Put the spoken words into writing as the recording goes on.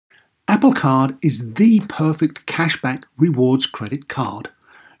Apple Card is the perfect cashback rewards credit card.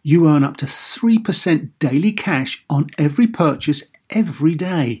 You earn up to 3% daily cash on every purchase every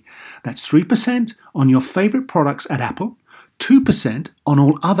day. That's 3% on your favorite products at Apple, 2% on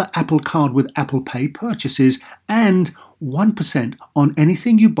all other Apple Card with Apple Pay purchases, and 1% on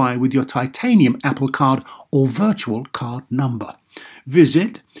anything you buy with your titanium Apple Card or virtual card number.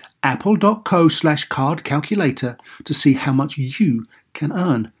 Visit apple.co/card calculator to see how much you can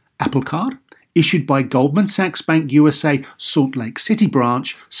earn. Apple Card, issued by Goldman Sachs Bank USA Salt Lake City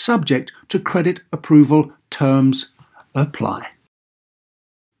branch, subject to credit approval. Terms apply.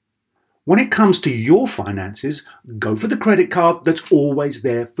 When it comes to your finances, go for the credit card that's always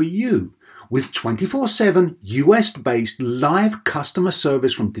there for you. With 24/7 US-based live customer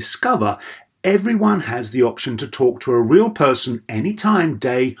service from Discover, everyone has the option to talk to a real person anytime,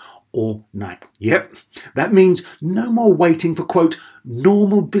 day or night. Yep, that means no more waiting for, quote,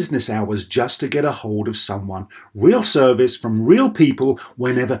 normal business hours just to get a hold of someone. Real service from real people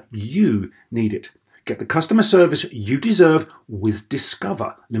whenever you need it. Get the customer service you deserve with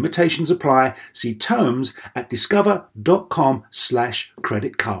Discover. Limitations apply. See terms at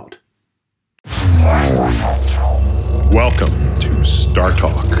discover.com/credit card. Welcome to Star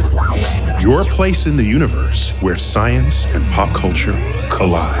Talk, your place in the universe where science and pop culture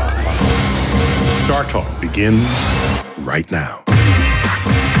collide. Star Talk begins right now.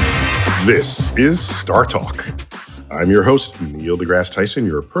 This is Star Talk. I'm your host, Neil deGrasse Tyson,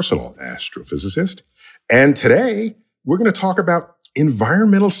 your personal astrophysicist. And today, we're going to talk about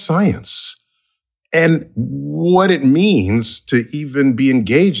environmental science and what it means to even be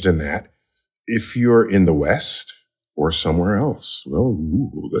engaged in that if you're in the West or somewhere else. Well,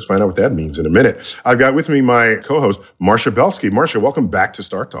 let's find out what that means in a minute. I've got with me my co-host, Marcia Belsky. Marcia, welcome back to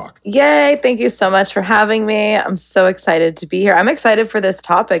Star Talk. Yay, thank you so much for having me. I'm so excited to be here. I'm excited for this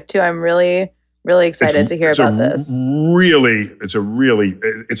topic, too. I'm really excited to hear about this.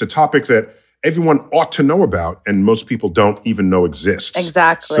 It's a topic that everyone ought to know about, and most people don't even know exists.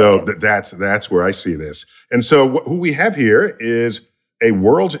 Exactly. So that's where I see this. And so who we have here is a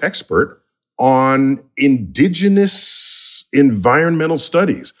world's expert on indigenous environmental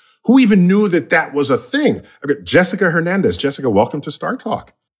studies. Who even knew that was a thing? I've got Jessica Hernandez. Jessica, welcome to Star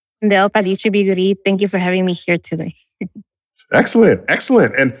Talk. Del Paricio Biguri, thank you for having me here today. Excellent.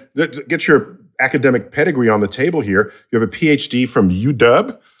 And get your academic pedigree on the table here. You have a PhD from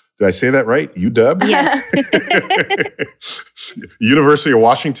UW. Did I say that right? UW? Yes. University of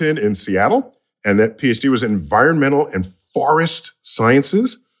Washington in Seattle. And that PhD was in environmental and forest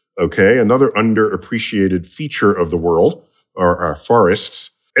sciences. Okay, another underappreciated feature of the world are our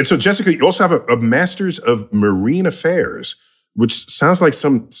forests. And so, Jessica, you also have a master's of marine affairs, which sounds like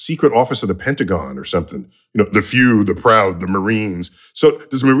some secret office of the Pentagon or something. You know, the few, the proud, the Marines. So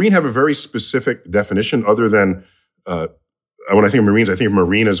does marine have a very specific definition other than, when I think of Marines, I think of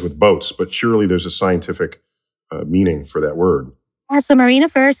marinas with boats, but surely there's a scientific meaning for that word. Yeah, so Marine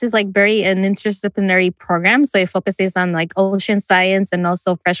Affairs is like very an interdisciplinary program. So it focuses on like ocean science and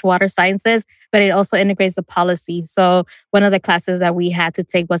also freshwater sciences, but it also integrates the policy. So one of the classes that we had to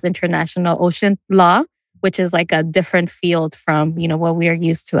take was international ocean law, which is like a different field from, what we are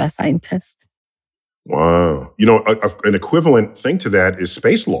used to as scientists. Wow. An equivalent thing to that is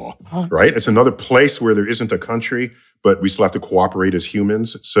space law, right? It's another place where there isn't a country, but we still have to cooperate as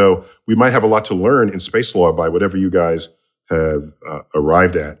humans. So we might have a lot to learn in space law by whatever you guys have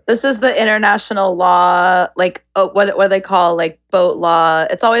arrived at. This is the international law, like what they call like boat law.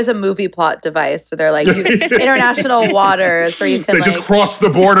 It's always a movie plot device. So they're like international waters where you can They just cross the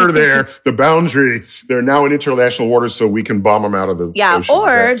border there, the boundary. They're now in international waters so we can bomb them out of the ocean.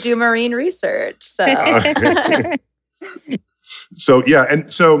 Or do marine research. So.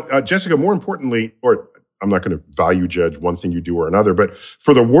 Jessica, more importantly, or I'm not going to value judge one thing you do or another, but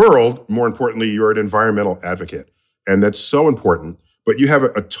for the world, more importantly, you're an environmental advocate. And that's so important. But you have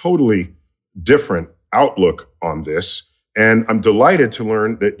a totally different outlook on this. And I'm delighted to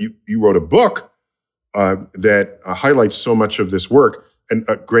learn that you wrote a book that highlights so much of this work. And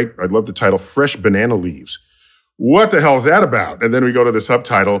I love the title, Fresh Banana Leaves. What the hell is that about? And then we go to the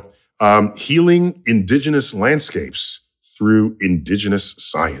subtitle, Healing Indigenous Landscapes Through Indigenous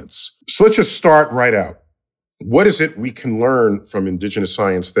Science. So let's just start right out. What is it we can learn from indigenous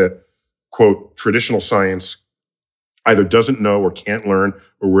science that, quote, traditional science either doesn't know or can't learn,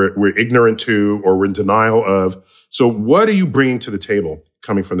 or we're ignorant to, or we're in denial of? So what are you bringing to the table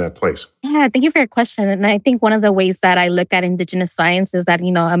coming from that place? Yeah, thank you for your question. And I think one of the ways that I look at indigenous science is that,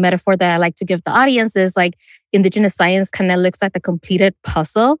 a metaphor that I like to give the audience is like indigenous science kind of looks like the completed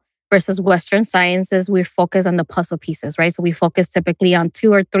puzzle versus Western sciences, we're focused on the puzzle pieces, right? So we focus typically on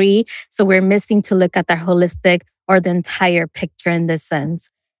 2 or 3. So we're missing to look at the holistic or the entire picture in this sense.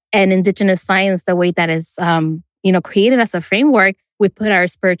 And Indigenous science, the way that is, created as a framework, we put our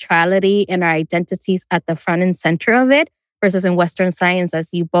spirituality and our identities at the front and center of it, versus in Western science,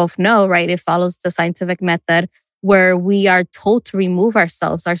 as you both know, right? It follows the scientific method where we are told to remove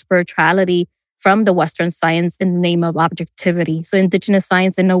ourselves, our spirituality, from the Western science in the name of objectivity. So Indigenous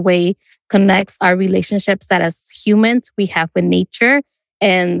science, in a way, connects our relationships that as humans we have with nature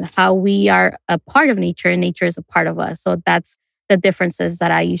and how we are a part of nature and nature is a part of us. So that's the differences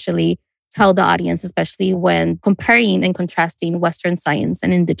that I usually tell the audience, especially when comparing and contrasting Western science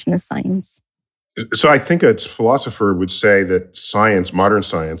and Indigenous science. So I think a philosopher would say that science, modern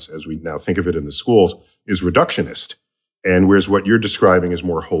science, as we now think of it in the schools, is reductionist. And whereas what you're describing is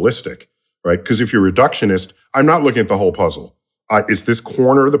more holistic, right? Because if you're reductionist, I'm not looking at the whole puzzle. It's this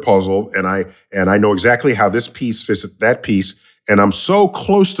corner of the puzzle, and I know exactly how this piece fits that piece, and I'm so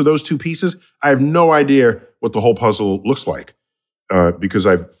close to those two pieces, I have no idea what the whole puzzle looks like because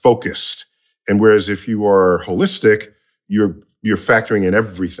I've focused. And whereas if you are holistic, you're factoring in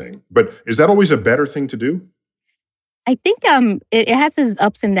everything. But is that always a better thing to do? I think it has its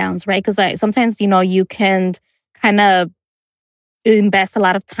ups and downs, right? Because sometimes, you can kind of invest a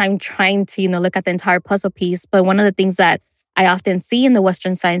lot of time trying to, look at the entire puzzle piece. But one of the things that I often see in the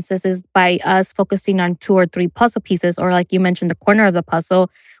Western sciences is by us focusing on 2 or 3 puzzle pieces, or like you mentioned, the corner of the puzzle,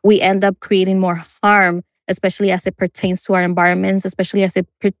 we end up creating more harm, especially as it pertains to our environments, especially as it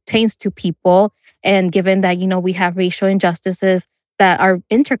pertains to people. And given that, we have racial injustices that are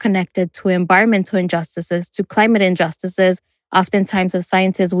interconnected to environmental injustices, to climate injustices, oftentimes as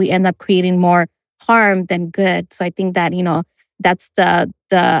scientists, we end up creating more harm than good. So I think that, that's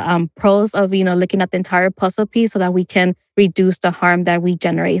the pros of, looking at the entire puzzle piece so that we can reduce the harm that we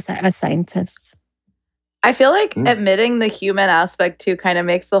generate as scientists. I feel like admitting the human aspect too kind of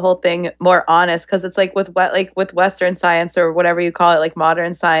makes the whole thing more honest, because it's like with Western science or whatever you call it, like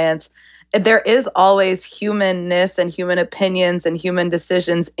modern science, there is always humanness and human opinions and human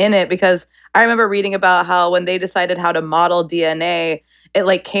decisions in it. Because I remember reading about how when they decided how to model DNA, it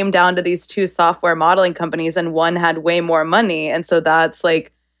like came down to these 2 software modeling companies, and one had way more money, and so that's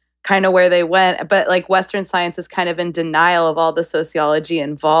like kind of where they went. But like Western science is kind of in denial of all the sociology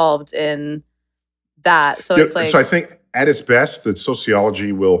involved in that. So it's like, so I think at its best, the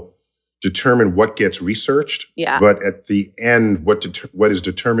sociology will determine what gets researched. Yeah. But at the end, what is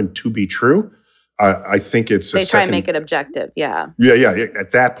determined to be true, I think it's they try and make it objective. Yeah. Yeah.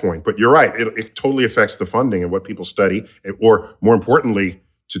 At that point, but you're right. It totally affects the funding and what people study, or more importantly,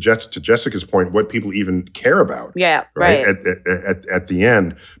 to Jessica's point, what people even care about. Yeah. Right. At the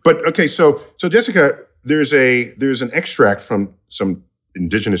end. But okay, so Jessica, there's an extract from some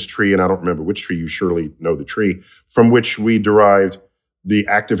indigenous tree, and I don't remember which tree. You surely know the tree from which we derived the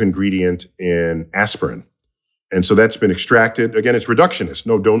active ingredient in aspirin. And so that's been extracted. Again, it's reductionist.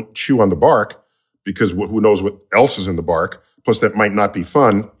 No, don't chew on the bark, because who knows what else is in the bark. Plus, that might not be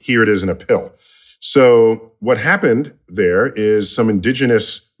fun. Here it is in a pill. So what happened there is some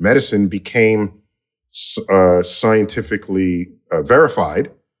indigenous medicine became scientifically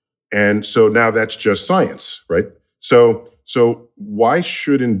verified. And so now that's just science, right? So why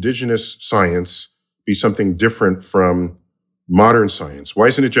should indigenous science be something different from modern science? Why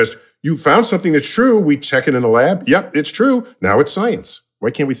isn't it just, you found something that's true, we check it in the lab, yep, it's true, now it's science?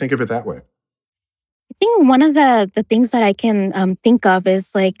 Why can't we think of it that way? I think one of the things that I can think of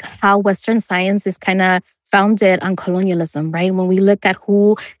is like how Western science is kind of founded on colonialism, right? When we look at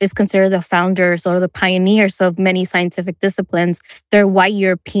who is considered the founders or the pioneers of many scientific disciplines, they're white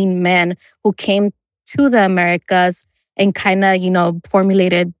European men who came to the Americas and kind of,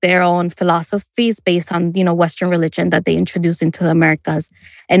 formulated their own philosophies based on, Western religion that they introduced into the Americas.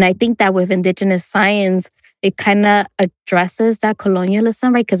 And I think that with Indigenous science, it kind of addresses that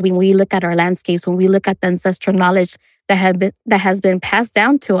colonialism, right? Because when we look at our landscapes, when we look at the ancestral knowledge that has been passed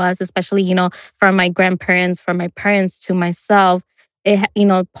down to us, especially, from my grandparents, from my parents to myself,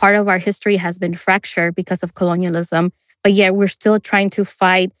 part of our history has been fractured because of colonialism. But yet we're still trying to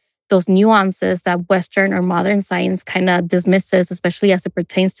fight those nuances that Western or modern science kind of dismisses, especially as it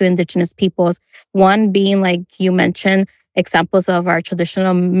pertains to Indigenous peoples. One being, like you mentioned, examples of our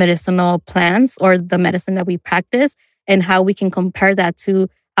traditional medicinal plants or the medicine that we practice, and how we can compare that to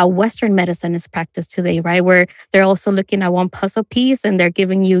how Western medicine is practiced today, right? Where they're also looking at one puzzle piece and they're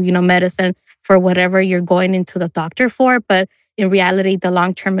giving you, medicine for whatever you're going into the doctor for. But in reality, the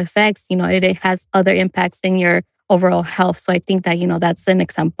long-term effects, it has other impacts in your overall health. So I think that, that's an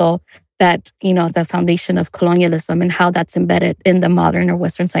example that, the foundation of colonialism and how that's embedded in the modern or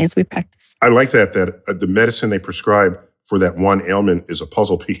Western science we practice. I like that the medicine they prescribe for that one ailment is a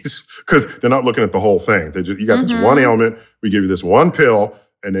puzzle piece, because they're not looking at the whole thing. You got this one ailment, we give you this one pill,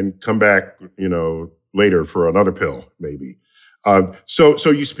 and then come back, later for another pill, maybe.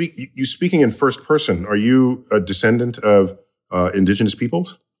 So you speaking in first person. Are you a descendant of indigenous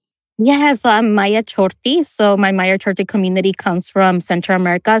peoples? Yeah, so I'm Maya Chorti. So my Maya Chorti community comes from Central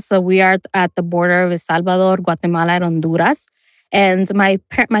America. So we are at the border of El Salvador, Guatemala, and Honduras. And my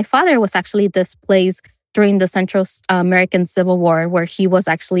father was actually displaced during the Central American Civil War, where he was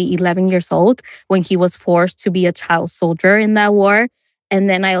actually 11 years old when he was forced to be a child soldier in that war. And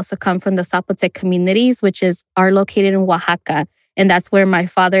then I also come from the Zapotec communities, which are located in Oaxaca. And that's where my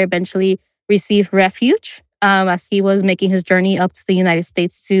father eventually received refuge as he was making his journey up to the United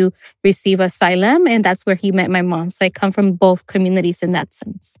States to receive asylum. And that's where he met my mom. So I come from both communities in that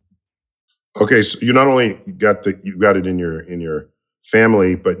sense. Okay, so you not only got it in your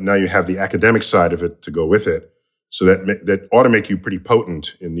family, but now you have the academic side of it to go with it. So that ought to make you pretty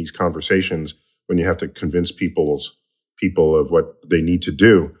potent in these conversations when you have to convince people of what they need to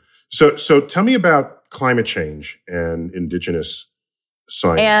do. So tell me about climate change and indigenous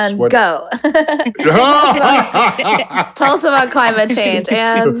science. And go. Tell us about climate change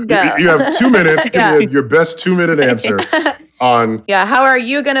and go. You have 2 minutes. Give me your best 2-minute answer on... Yeah, how are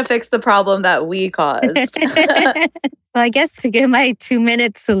you going to fix the problem that we caused? Well, I guess to give my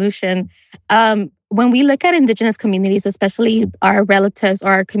 2-minute solution, when we look at indigenous communities, especially our relatives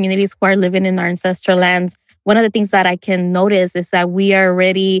or our communities who are living in our ancestral lands, one of the things that I can notice is that we are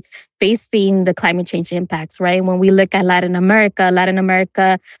already facing the climate change impacts, right? When we look at Latin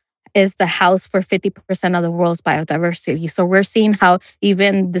America is the house for 50% of the world's biodiversity. So we're seeing how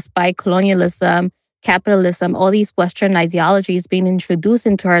even despite colonialism, capitalism, all these Western ideologies being introduced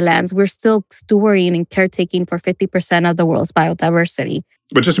into our lands, we're still stewarding and caretaking for 50% of the world's biodiversity.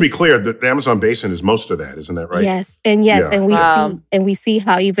 But just to be clear, the Amazon basin is most of that, isn't that right? Yes, and we see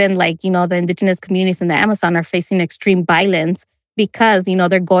how even the indigenous communities in the Amazon are facing extreme violence because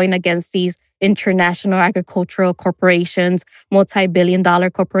they're going against these international agricultural corporations,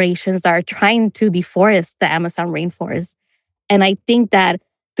 multi-billion-dollar corporations that are trying to deforest the Amazon rainforest. And I think that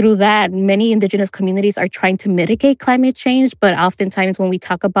through that, many indigenous communities are trying to mitigate climate change, but oftentimes when we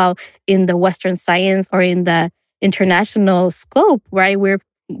talk about in the Western science or in the international scope, right, we're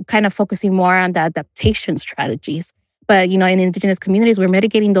kind of focusing more on the adaptation strategies. But, in indigenous communities, we're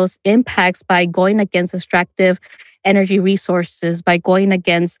mitigating those impacts by going against extractive energy resources, by going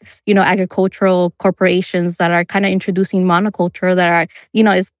against, agricultural corporations that are kind of introducing monoculture that are,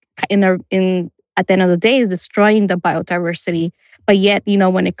 is at the end of the day, destroying the biodiversity. But yet,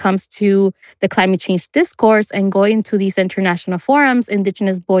 when it comes to the climate change discourse and going to these international forums,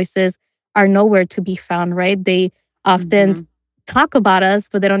 indigenous voices are nowhere to be found, right? They often talk about us,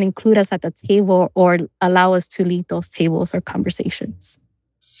 but they don't include us at the table or allow us to lead those tables or conversations.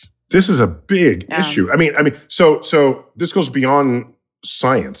 This is a big issue. I mean, so this goes beyond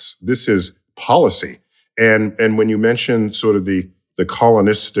science. This is policy. And when you mention sort of the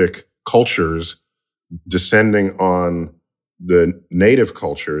colonistic cultures descending on the native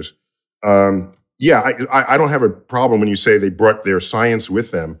cultures, I don't have a problem when you say they brought their science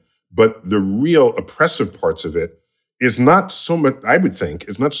with them, but the real oppressive parts of it is not so much, I would think,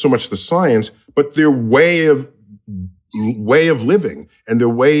 it's not so much the science, but their way of living and their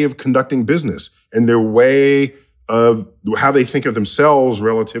way of conducting business and their way of how they think of themselves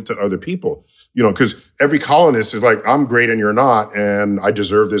relative to other people. Because every colonist is like, I'm great and you're not, and I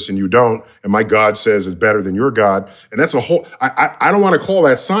deserve this and you don't, and my God says it's better than your God. And that's a whole, I don't want to call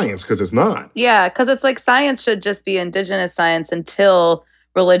that science because it's not. Yeah, because it's like science should just be indigenous science until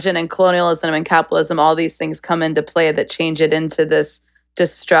religion and colonialism and capitalism, all these things come into play that change it into this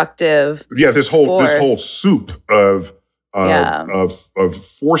destructive this whole soup of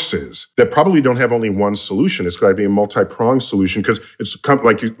forces that probably don't have only one solution. It's got to be a multi-pronged solution because it's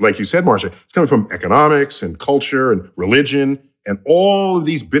like you said, Marcia, it's coming from economics and culture and religion and all of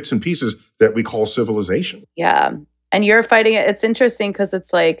these bits and pieces that we call civilization. Yeah. And you're fighting it. It's interesting because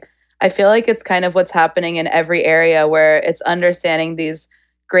it's like, I feel like it's kind of what's happening in every area where it's understanding these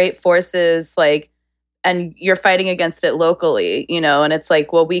great forces, and you're fighting against it locally, and it's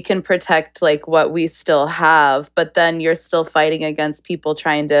like, well, we can protect what we still have, but then you're still fighting against people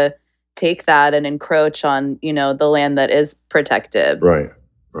trying to take that and encroach on, the land that is protected. Right.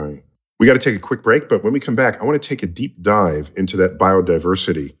 We got to take a quick break, but when we come back, I want to take a deep dive into that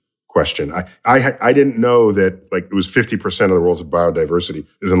biodiversity question. I didn't know that it was 50% of the world's biodiversity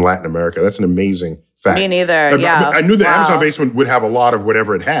is in Latin America. That's an amazing fact. Me neither. Yeah. I knew the Amazon basin would have a lot of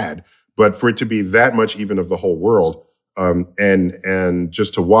whatever it had, but for it to be that much even of the whole world, and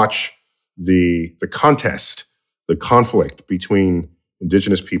just to watch the contest, the conflict between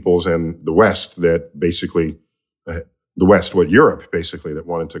indigenous peoples and the West that basically, Europe basically, that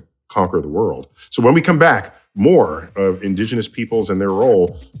wanted to conquer the world. So when we come back, more of indigenous peoples and their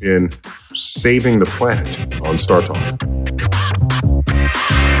role in saving the planet on Star Talk.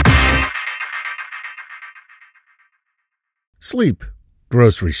 Sleep,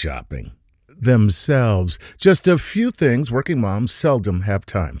 grocery shopping, themselves, just a few things working moms seldom have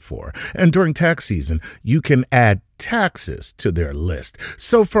time for. And during tax season, you can add taxes to their list.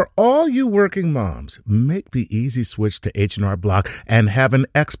 So for all you working moms, make the easy switch to H&R Block and have an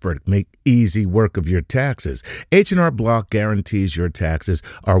expert make easy work of your taxes. H&R Block guarantees your taxes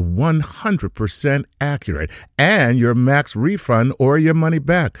are 100% accurate and your max refund or your money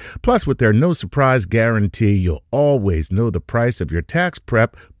back. Plus, with their no surprise guarantee, you'll always know the price of your tax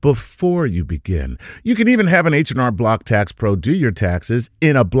prep before you begin. You can even have an H&R Block Tax Pro do your taxes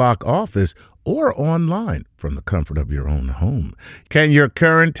in a Block office or online from the comfort of your own home. Can your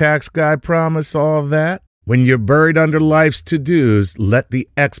current tax guy promise all that? When you're buried under life's to-dos, let the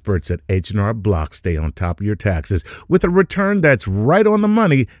experts at H&R Block stay on top of your taxes with a return that's right on the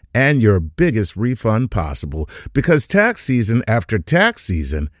money and your biggest refund possible. Because tax season after tax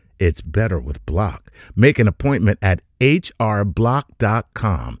season, it's better with Block. Make an appointment at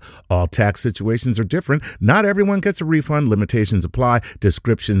hrblock.com. All tax situations are different. Not everyone gets a refund. Limitations apply.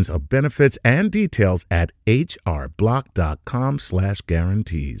 Descriptions of benefits and details at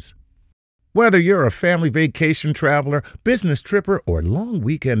hrblock.com/guarantees. Whether you're a family vacation traveler, business tripper, or long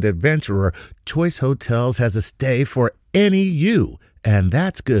weekend adventurer, Choice Hotels has a stay for any you. And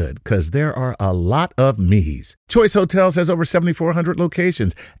that's good, because there are a lot of me's. Choice Hotels has over 7,400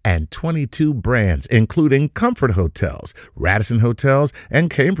 locations and 22 brands, including Comfort Hotels, Radisson Hotels, and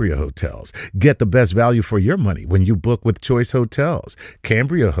Cambria Hotels. Get the best value for your money when you book with Choice Hotels.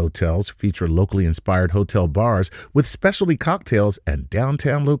 Cambria Hotels feature locally inspired hotel bars with specialty cocktails and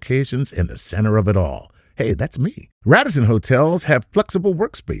downtown locations in the center of it all. Hey, that's me. Radisson Hotels have flexible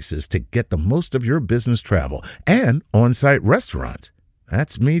workspaces to get the most of your business travel and on-site restaurants.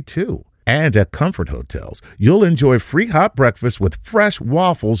 That's me too. And at Comfort Hotels, you'll enjoy free hot breakfast with fresh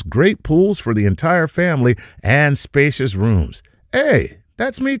waffles, great pools for the entire family, and spacious rooms. Hey,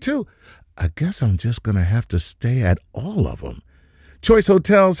 that's me too. I guess I'm just going to have to stay at all of them. Choice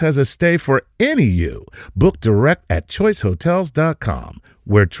Hotels has a stay for any you. Book direct at choicehotels.com,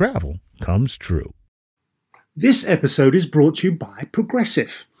 where travel comes true. This episode is brought to you by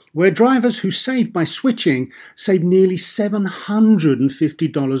Progressive, where drivers who save by switching save nearly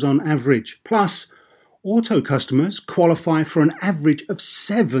 $750 on average. Plus, auto customers qualify for an average of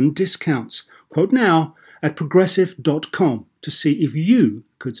 7 discounts. Quote now at progressive.com to see if you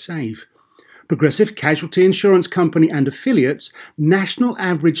could save. Progressive Casualty Insurance Company and affiliates, national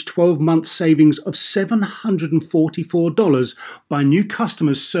average 12-month savings of $744 by new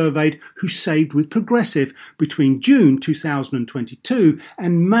customers surveyed who saved with Progressive between June 2022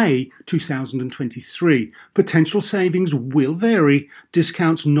 and May 2023. Potential savings will vary.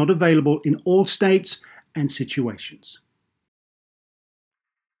 Discounts not available in all states and situations.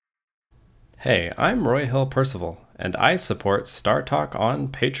 Hey, I'm Roy Hill Percival, and I support Star Talk on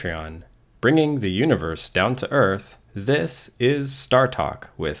Patreon. Bringing the universe down to Earth, this is Star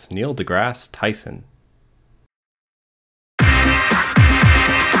Talk with Neil deGrasse Tyson.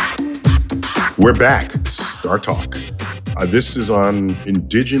 We're back. Star Talk. This is on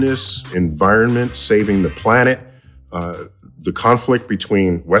indigenous environment, saving the planet, the conflict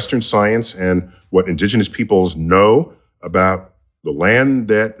between Western science and what indigenous peoples know about the land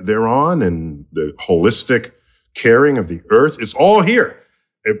that they're on and the holistic caring of the earth. It's all here.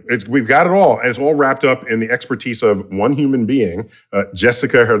 We've got it all, and it's all wrapped up in the expertise of one human being,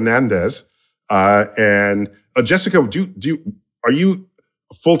 Jessica Hernandez. Jessica, are you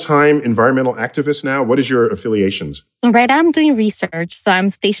a full-time environmental activist now? What is your affiliations? Right now, I'm doing research. So I'm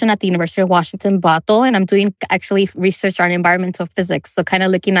stationed at the University of Washington, Bothell, and I'm doing actually research on environmental physics. So kind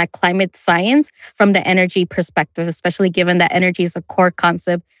of looking at climate science from the energy perspective, especially given that energy is a core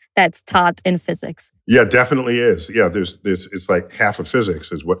concept that's taught in physics. Yeah, definitely is. Yeah, there's it's like half of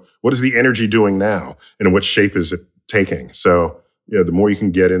physics is what is the energy doing now and what shape is it taking? So yeah, the more you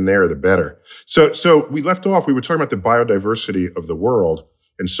can get in there, the better. So we left off, we were talking about the biodiversity of the world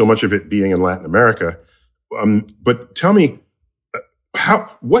and so much of it being in Latin America. But tell me,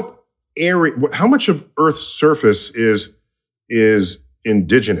 how much of Earth's surface is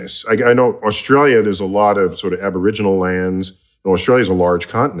indigenous? I know Australia, there's a lot of sort of Aboriginal lands. Australia is a large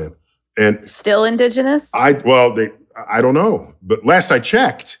continent, and still indigenous. I don't know, but last I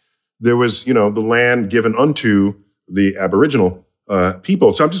checked, there was, the land given unto the Aboriginal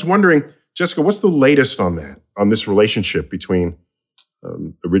people. So I'm just wondering, Jessica, what's the latest on that, on this relationship between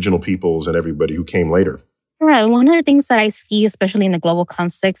original peoples and everybody who came later? Right. One of the things that I see, especially in the global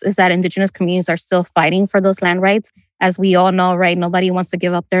context, is that indigenous communities are still fighting for those land rights. As we all know, right, nobody wants to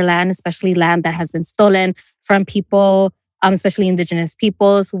give up their land, especially land that has been stolen from people, especially indigenous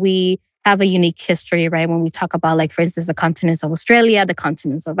peoples. We have a unique history, right? When we talk about, like, for instance, the continents of Australia, the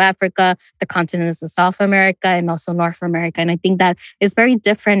continents of Africa, the continents of South America, and also North America. And I think that is very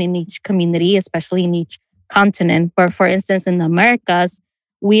different in each community, especially in each continent. But for instance, in the Americas,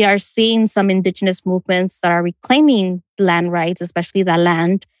 we are seeing some indigenous movements that are reclaiming land rights, especially the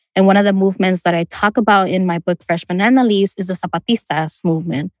land. And one of the movements that I talk about in my book, Fresh Banana Leaves, is the Zapatistas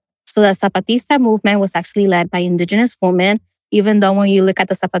movement. So the Zapatista movement was actually led by indigenous women, even though when you look at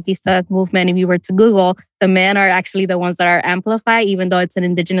the Zapatista movement, if you were to Google, the men are actually the ones that are amplified, even though it's an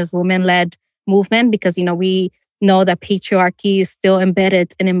indigenous woman-led movement, because, we know that patriarchy is still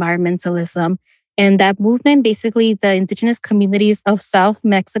embedded in environmentalism. And that movement, basically, the indigenous communities of South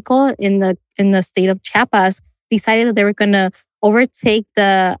Mexico in the state of Chiapas decided that they were going to overtake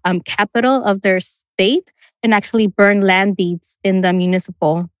the capital of their state and actually burn land deeds in the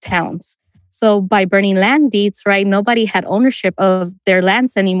municipal towns. So by burning land deeds, right, nobody had ownership of their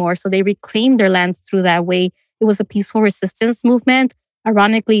lands anymore. So they reclaimed their lands through that way. It was a peaceful resistance movement.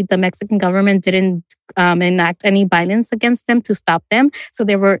 Ironically, the Mexican government didn't enact any violence against them to stop them. So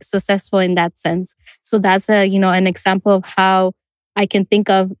they were successful in that sense. So that's an example of how I can think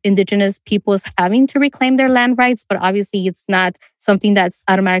of indigenous peoples having to reclaim their land rights, but obviously it's not something that's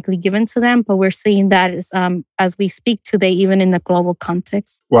automatically given to them. But we're seeing that as we speak today, even in the global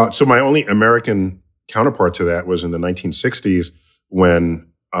context. Well, so my only American counterpart to that was in the 1960s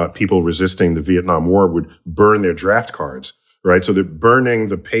when people resisting the Vietnam War would burn their draft cards, right? So they're burning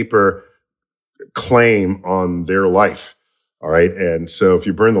the paper claim on their life, all right? And so if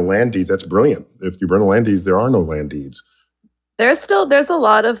you burn the land deeds, that's brilliant. If you burn the land deeds, there are no land deeds. There's a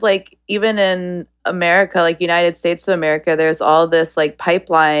lot of, like, even in America, like United States of America, there's all this, like,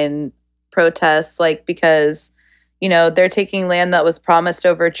 pipeline protests, like, because, they're taking land that was promised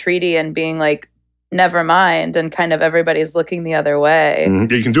over a treaty and being like, never mind, and kind of everybody's looking the other way.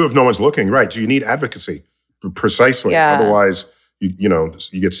 Mm-hmm. You can do it if no one's looking, right? So you need advocacy, precisely. Yeah. Otherwise, you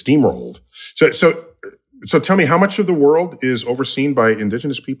get steamrolled. So tell me, how much of the world is overseen by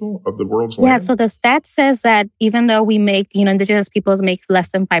indigenous people of the world's land? Yeah, so the stat says that even though we make, indigenous peoples make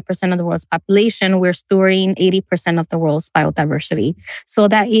less than 5% of the world's population, we're storing 80% of the world's biodiversity. So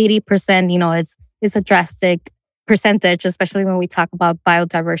that 80%, is a drastic percentage, especially when we talk about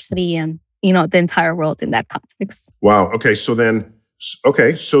biodiversity and, the entire world in that context. Wow. Okay. So then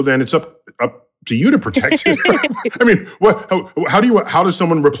it's up to you to protect it. I mean, how does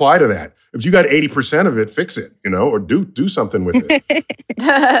someone reply to that? If you got 80% of it, fix it, or do something with it.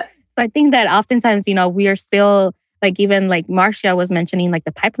 So I think that oftentimes, we are still, like, even like Marcia was mentioning, like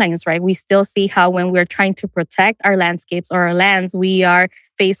the pipelines, right? We still see how when we're trying to protect our landscapes or our lands, we are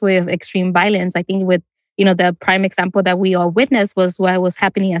faced with extreme violence. I think with, the prime example that we all witnessed was what was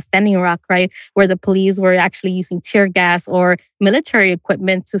happening at Standing Rock, right? Where the police were actually using tear gas or military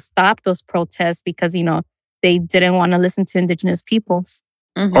equipment to stop those protests because, they didn't want to listen to indigenous peoples.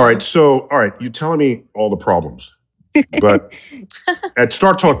 Mm-hmm. All right. You're telling me all the problems. But at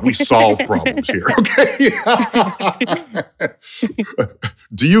Star Talk, we solve problems here, okay?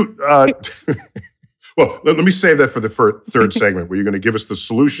 Do you... well, let me save that for the third segment, where you're going to give us the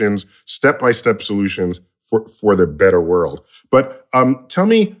solutions, step-by-step solutions for the better world. But tell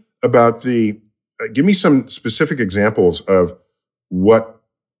me about give me some specific examples of what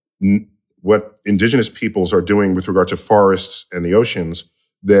indigenous peoples are doing with regard to forests and the oceans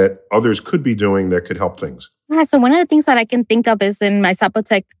that others could be doing that could help things. Yeah, so one of the things that I can think of is in my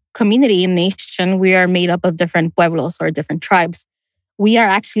Zapotec community and nation, we are made up of different pueblos or different tribes. We are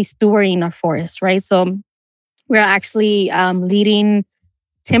actually stewarding our forests, right? So we're actually leading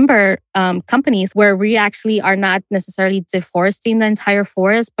timber companies where we actually are not necessarily deforesting the entire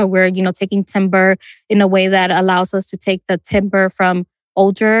forest, but we're, taking timber in a way that allows us to take the timber from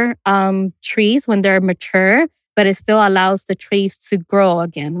older trees when they're mature, but it still allows the trees to grow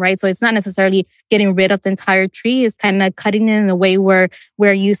again, right? So it's not necessarily getting rid of the entire tree. It's kind of cutting it in a way where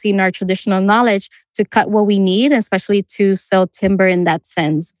we're using our traditional knowledge to cut what we need, especially to sell timber in that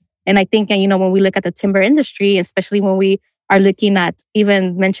sense. And I think, when we look at the timber industry, especially when we are looking at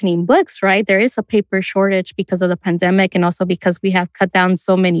even mentioning books, right? There is a paper shortage because of the pandemic and also because we have cut down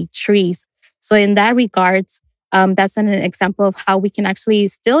so many trees. So in that regards, that's an example of how we can actually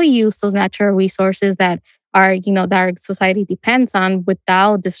still use those natural resources that that our society depends on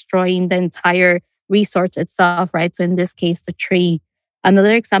without destroying the entire resource itself, right? So in this case, the tree.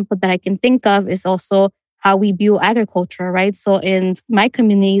 Another example that I can think of is also how we view agriculture, right? So in my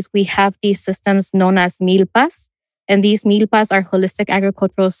communities, we have these systems known as milpas. And these milpas are holistic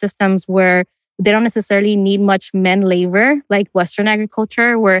agricultural systems where they don't necessarily need much man labor like Western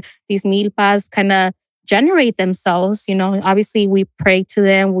agriculture, where these milpas kind of generate themselves. Obviously we pray to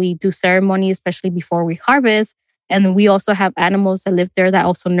them, we do ceremony, especially before we harvest. And we also have animals that live there that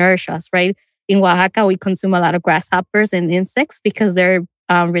also nourish us, right? In Oaxaca, we consume a lot of grasshoppers and insects because they're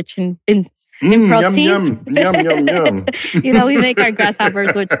rich in protein. Yum, yum, yum. We make our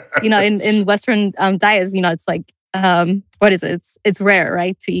grasshoppers, which, in Western diets, it's like, what is it? It's rare,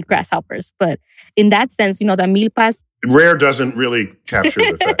 right, to eat grasshoppers. But in that sense, the milpas. Rare doesn't really capture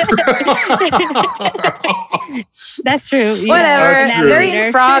the fact. That's true. Whatever. That's true. They're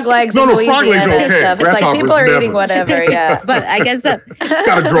eating frog legs in frog legs Louisiana and okay. stuff. It's like people are eating Never. whatever, yeah. But I guess Got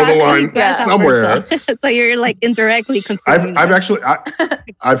to draw the line somewhere. So you're like indirectly consuming.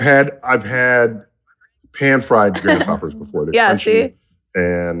 I've had pan fried grasshoppers before. They're Yeah, crunchy. see?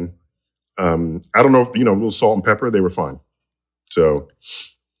 And I don't know if a little salt and pepper. They were fine. So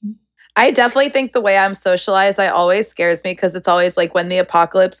I definitely think the way I'm socialized, always scares me because it's always like when the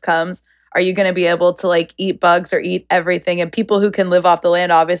apocalypse comes, are you going to be able to like eat bugs or eat everything? And people who can live off the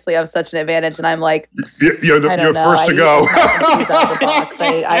land obviously have such an advantage. And I'm like, you're first to go. Out of the box.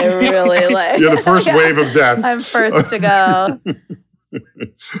 I really like. You're the first wave of death. I'm first to go.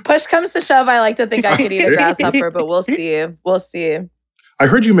 Push comes to shove, I like to think I could eat a grasshopper, but we'll see. We'll see. I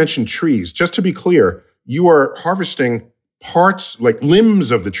heard you mention trees. Just to be clear, you are harvesting parts, like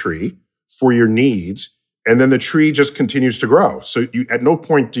limbs of the tree for your needs, and then the tree just continues to grow. So you, at no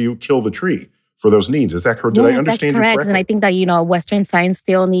point do you kill the tree for those needs. Is that correct? Did I understand you correctly? And I think that, Western science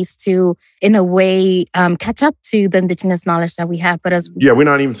still needs to, in a way, catch up to the indigenous knowledge that we have. But we're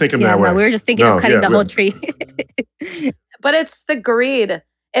not even thinking that way. No, we were just thinking of cutting the whole tree. But it's the greed.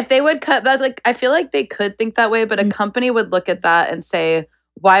 If they would cut that, I feel like they could think that way, but a company would look at that and say,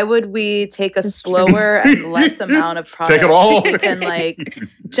 why would we take a slower and less amount of product? Take it all. We can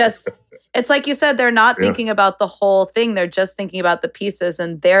it's like you said, they're not thinking about the whole thing. They're just thinking about the pieces,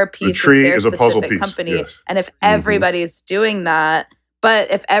 and their piece the tree is their a puzzle specific piece. company. Yes. And if everybody's doing that, but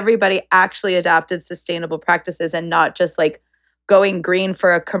if everybody actually adopted sustainable practices and not just going green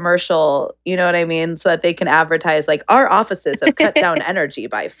for a commercial, you know what I mean? So that they can advertise our offices have cut down energy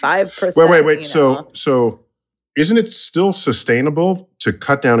by 5%. Wait. So isn't it still sustainable to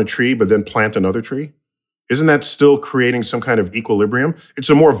cut down a tree but then plant another tree? Isn't that still creating some kind of equilibrium? It's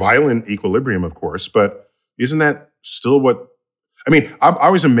a more violent equilibrium, of course, but isn't that still what... I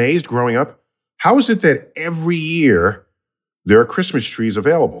was amazed growing up. How is it that every year there are Christmas trees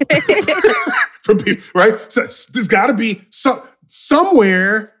available for people, right? So there's got to be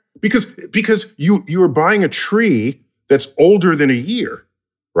somewhere, because you are buying a tree that's older than a year,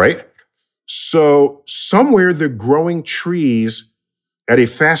 right? So somewhere they're growing trees at a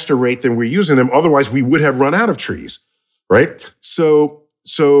faster rate than we're using them. Otherwise, we would have run out of trees, right? So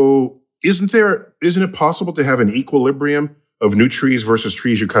isn't it possible to have an equilibrium of new trees versus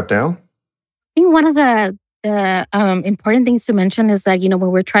trees you cut down? I think one of the important things to mention is that, when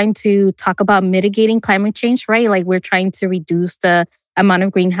we're trying to talk about mitigating climate change, right? We're trying to reduce the amount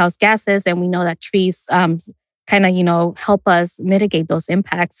of greenhouse gases, and we know that trees help us mitigate those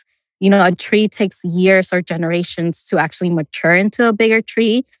impacts. A tree takes years or generations to actually mature into a bigger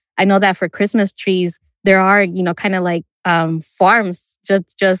tree. I know that for Christmas trees, there are, farms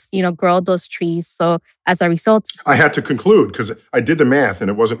just grow those trees. So as a result... I had to conclude because I did the math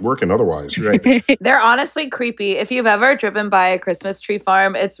and it wasn't working otherwise, right? They're honestly creepy. If you've ever driven by a Christmas tree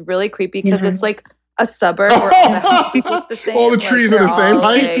farm, it's really creepy because it's like a suburb where all the houses look the same. All the trees are the same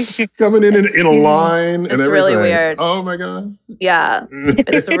height, coming in a line and everything. It's really weird. Oh my God. Yeah,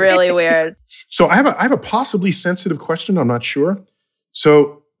 it's really weird. So I have a possibly sensitive question. I'm not sure.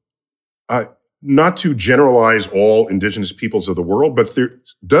 So not to generalize all indigenous peoples of the world, but there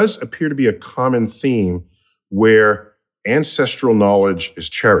does appear to be a common theme where ancestral knowledge is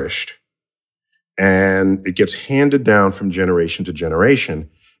cherished and it gets handed down from generation to generation.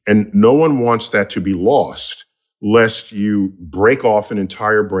 And no one wants that to be lost, lest you break off an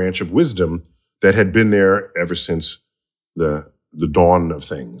entire branch of wisdom that had been there ever since the dawn of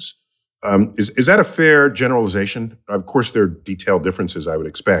things. Is that a fair generalization? Of course, there are detailed differences, I would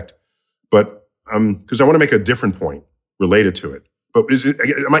expect, but because I want to make a different point related to it. But is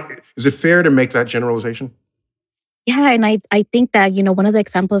it fair to make that generalization? Yeah, and I think that, one of the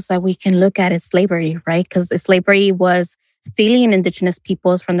examples that we can look at is slavery, right? Because slavery was stealing indigenous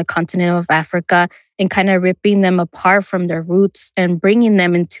peoples from the continent of Africa and kind of ripping them apart from their roots and bringing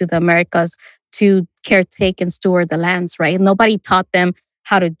them into the Americas to caretake and steward the lands, right? Nobody taught them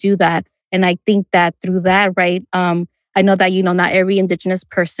how to do that. And I think that through that, right, I know that, not every indigenous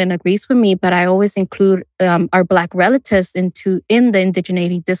person agrees with me, but I always include our Black relatives in the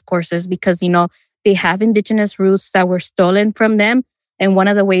indigeneity discourses because, they have indigenous roots that were stolen from them. And one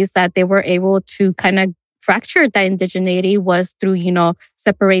of the ways that they were able to kind of fracture that indigeneity was through,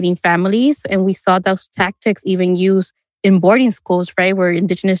 separating families. And we saw those tactics even used in boarding schools, right, where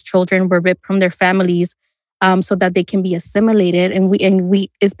indigenous children were ripped from their families so that they can be assimilated. And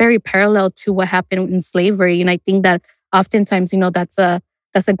we it's very parallel to what happened in slavery. And I think that oftentimes, that's a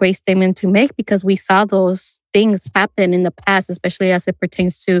great statement to make because we saw those things happen in the past, especially as it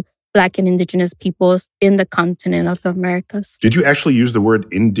pertains to Black and indigenous peoples in the continent of the Americas. Did you actually use the word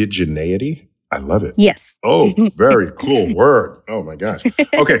indigeneity? I love it. Yes. Oh, very cool word. Oh my gosh.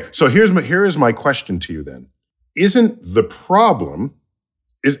 Okay, so here is my question to you then. Isn't the problem,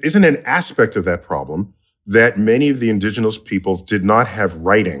 isn't an aspect of that problem that many of the indigenous peoples did not have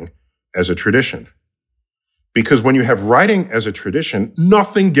writing as a tradition? Because when you have writing as a tradition,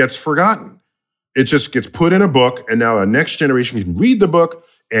 nothing gets forgotten. It just gets put in a book, and now a next generation can read the book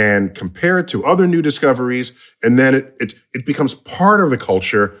and compare it to other new discoveries, and then it becomes part of the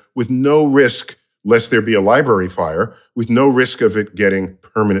culture with no risk, lest there be a library fire, with no risk of it getting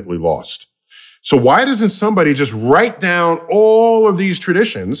permanently lost. So why doesn't somebody just write down all of these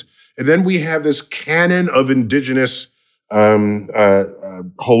traditions, and then we have this canon of indigenous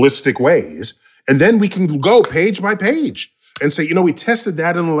holistic ways, and then we can go page by page and say, we tested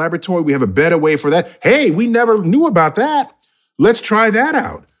that in the laboratory, we have a better way for that. Hey, we never knew about that. Let's try that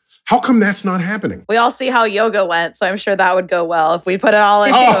out. How come that's not happening? We all see how yoga went, so I'm sure that would go well if we put it all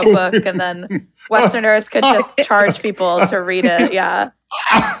into a book and then Westerners could just charge people to read it. Yeah.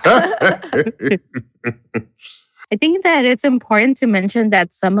 I think that it's important to mention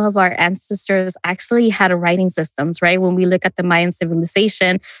that some of our ancestors actually had writing systems, right? When we look at the Mayan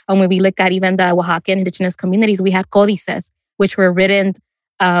civilization, and when we look at even the Oaxacan indigenous communities, we had códices, which were written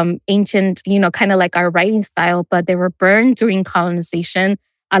ancient, kind of like our writing style, but they were burned during colonization.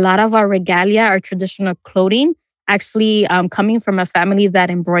 A lot of our regalia, our traditional clothing, actually coming from a family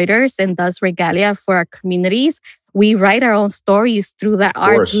that embroiders and does regalia for our communities. We write our own stories through that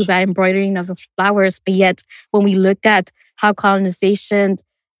art, through that embroidering of the flowers. But yet, when we look at how colonization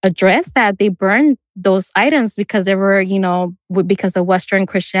addressed that, they burned those items because they were, because of Western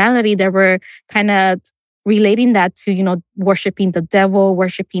Christianity, they were kind of relating that to, worshiping the devil,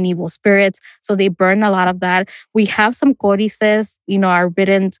 worshiping evil spirits. So they burn a lot of that. We have some códices, our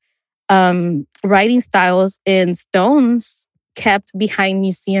written writing styles in stones kept behind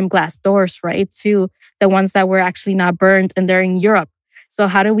museum glass doors, right? To the ones that were actually not burned, and they're in Europe. So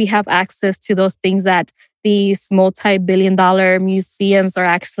how do we have access to those things that these multi-billion-dollar museums are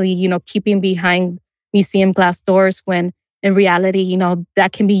actually, keeping behind museum glass doors when in reality,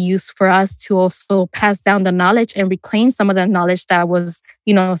 that can be used for us to also pass down the knowledge and reclaim some of the knowledge that was,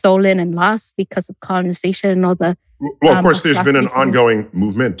 stolen and lost because of colonization and all the Well, of course, there's been an ongoing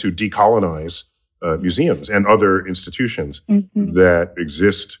movement to decolonize museums and other institutions that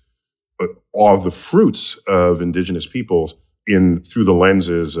exist, all the fruits of indigenous peoples through the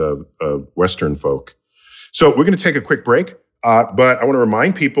lenses of Western folk. So we're going to take a quick break, but I want to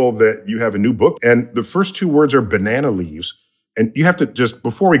remind people that you have a new book, and the first two words are banana leaves. And you have to just,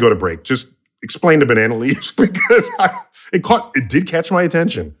 before we go to break, just explain the banana leaves because it did catch my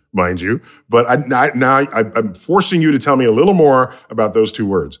attention, mind you. But I'm forcing you to tell me a little more about those two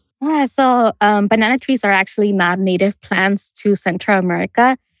words. Yeah, so banana trees are actually not native plants to Central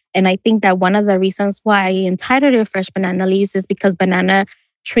America. And I think that one of the reasons why I entitled it Fresh Banana Leaves is because banana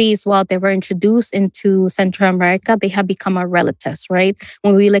trees, while they were introduced into Central America, they have become our relatives, right?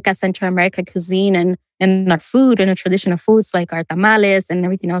 When we look at Central America cuisine and our food and the traditional foods like our tamales and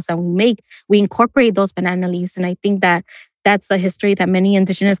everything else that we make, we incorporate those banana leaves. And I think that that's a history that many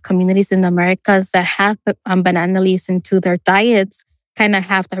indigenous communities in the Americas that have banana leaves into their diets kind of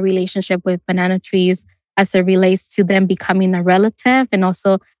have that relationship with banana trees as it relates to them becoming a relative and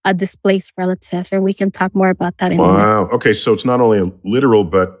also a displaced relative. And we can talk more about that in the next. Okay, so it's not only a literal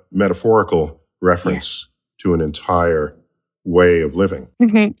but metaphorical reference to an entire way of living.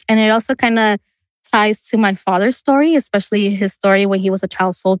 Mm-hmm. And it also kind of ties to my father's story, especially his story when he was a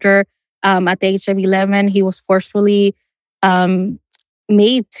child soldier. At the age of 11, he was forcefully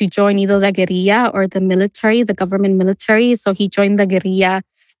made to join either the guerrilla or the military, the government military. So he joined the guerrilla.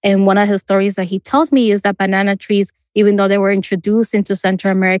 And one of his stories that he tells me is that banana trees, even though they were introduced into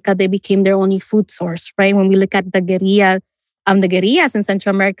Central America, they became their only food source, right? When we look at the guerrilla the guerrillas in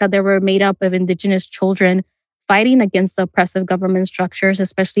Central America, they were made up of indigenous children fighting against the oppressive government structures,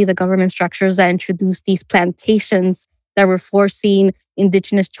 especially the government structures that introduced these plantations that were forcing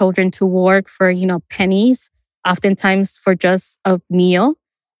indigenous children to work for, pennies, oftentimes for just a meal.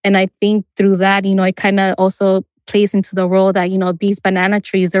 And I think through that, it kind of also plays into the role that, these banana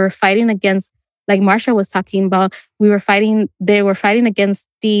trees, they were fighting against, like Marsha was talking about, they were fighting against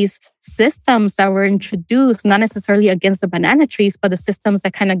these systems that were introduced, not necessarily against the banana trees, but the systems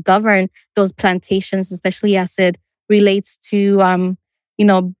that kind of govern those plantations, especially as it relates to,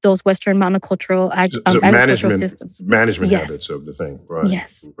 those Western monocultural agricultural systems. Management habits of the thing, right?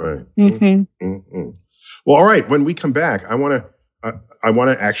 Yes. Right. Mm-hmm. Mm-hmm. Well, all right. When we come back, I want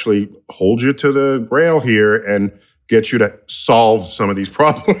to actually hold you to the rail here and get you to solve some of these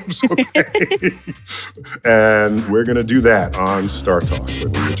problems, okay? And we're going to do that on Star Talk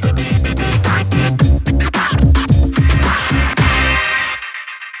when we return.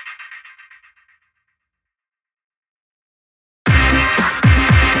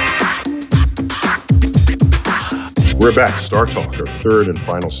 We're back, Star Talk, our third and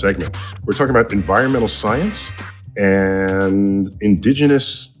final segment. We're talking about environmental science and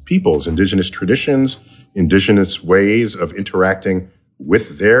indigenous peoples, indigenous traditions, indigenous ways of interacting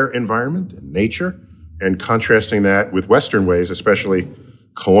with their environment and nature, and contrasting that with Western ways, especially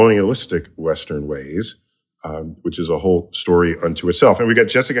colonialistic Western ways, which is a whole story unto itself. And we got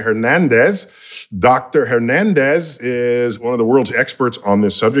Jessica Hernandez. Dr. Hernandez is one of the world's experts on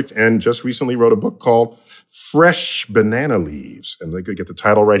this subject and just recently wrote a book called Fresh Banana Leaves. And they could get the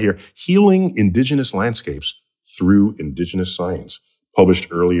title right here, Healing Indigenous Landscapes Through Indigenous Science, published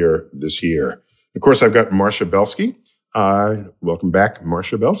earlier this year. Of course, I've got Marsha Belsky. Welcome back,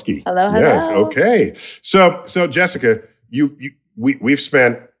 Marsha Belsky. Hello. Yes, okay. So Jessica, we've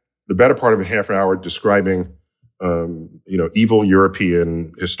spent the better part of a half an hour describing, evil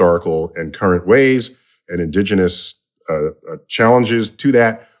European historical and current ways and indigenous challenges to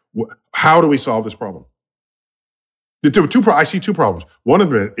that. How do we solve this problem? I see two problems. One of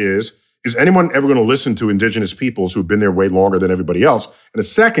them is anyone ever going to listen to indigenous peoples who've been there way longer than everybody else? And the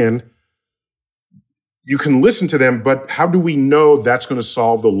second, you can listen to them, but how do we know that's going to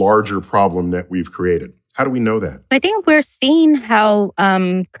solve the larger problem that we've created? How do we know that? I think we're seeing how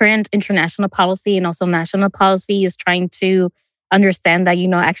current international policy and also national policy is trying to understand that,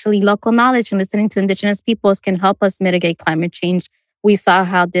 actually local knowledge and listening to indigenous peoples can help us mitigate climate change. We saw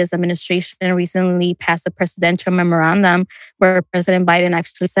how this administration recently passed a presidential memorandum where President Biden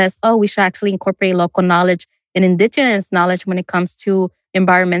actually says, we should actually incorporate local knowledge and indigenous knowledge when it comes to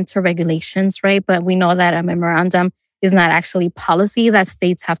environmental regulations, right? But we know that a memorandum is not actually policy that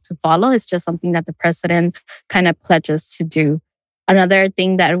states have to follow. It's just something that the president kind of pledges to do. Another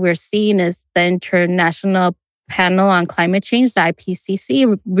thing that we're seeing is the International Panel on Climate Change, the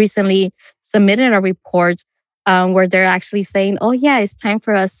IPCC, recently submitted a report where they're actually saying, it's time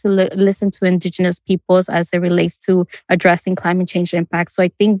for us to listen to indigenous peoples as it relates to addressing climate change impacts. So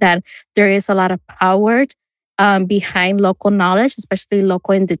I think that there is a lot of power behind local knowledge, especially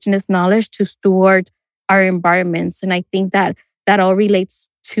local indigenous knowledge, to steward our environments. And I think that all relates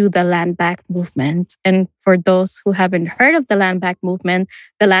to the land back movement. And for those who haven't heard of the land back movement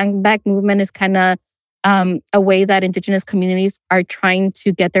is kind of a way that indigenous communities are trying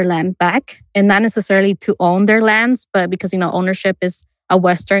to get their land back, and not necessarily to own their lands, but because, ownership is a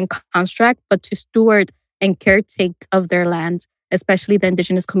Western construct, but to steward and caretake of their land, especially the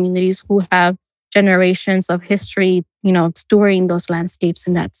indigenous communities who have generations of history, stewarding those landscapes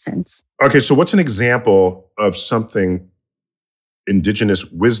in that sense. Okay, so what's an example of something indigenous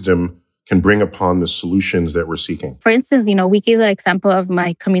wisdom can bring upon the solutions that we're seeking? For instance, we gave the example of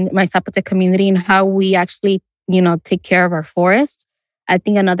my Zapotec community and how we actually, take care of our forests. I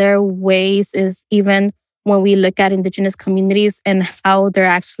think another ways is even when we look at indigenous communities and how they're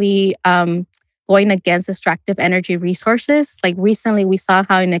actually going against extractive energy resources. Like recently, we saw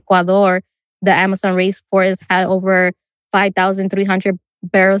how in Ecuador, the Amazon rainforest had over 5,300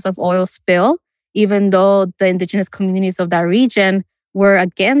 barrels of oil spill, even though the indigenous communities of that region were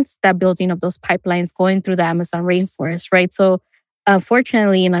against that building of those pipelines going through the Amazon rainforest, right? So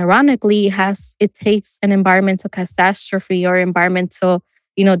unfortunately and ironically, it takes an environmental catastrophe or environmental,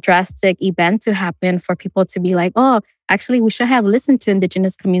 drastic event to happen for people to be like, actually, we should have listened to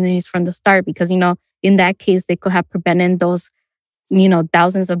indigenous communities from the start, because, in that case, they could have prevented those,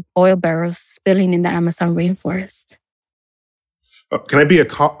 thousands of oil barrels spilling in the Amazon rainforest. Can I be a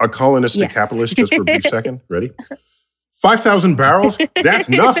colonist and capitalist just for a brief second? Ready? 5,000 barrels? That's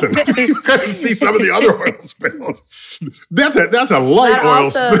nothing. You got to see some of the other oil spills. That's a light that oil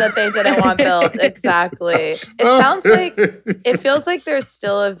also spill. that they didn't want built. Exactly. It feels like there's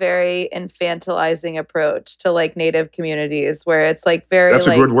still a very infantilizing approach to like Native communities where it's like very That's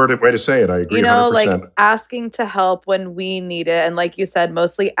like, a good way to say it. I agree. you know, 100%. like asking to help when we need it. And like you said,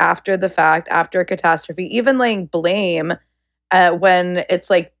 mostly after the fact, after a catastrophe, even laying blame when it's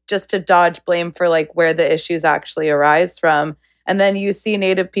like just to dodge blame for like where the issues actually arise from. And then you see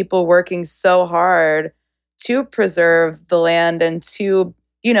Native people working so hard to preserve the land and to,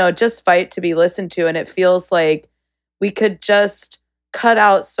 you know, just fight to be listened to. And it feels like we could just cut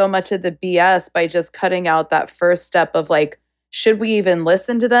out so much of the BS by just cutting out that first step of like, should we even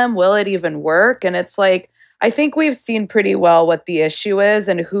listen to them? Will it even work? And it's like, I think we've seen pretty well what the issue is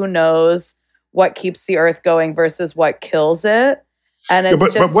and who knows what keeps the earth going versus what kills it. And it's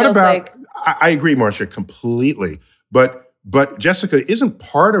but what about, like, I agree, Marcia, completely. But Jessica, isn't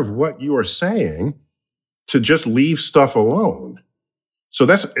part of what you are saying to just leave stuff alone? So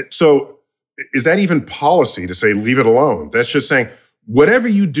is that even policy to say leave it alone? That's just saying whatever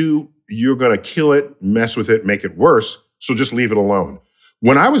you do, you're going to kill it, mess with it, make it worse. So just leave it alone.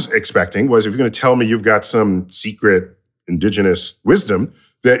 What I was expecting was if you're going to tell me you've got some secret indigenous wisdom,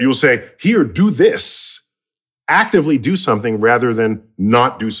 that you'll say, here, do this. Actively do something rather than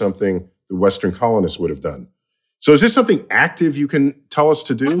not do something the Western colonists would have done. So is this something active you can tell us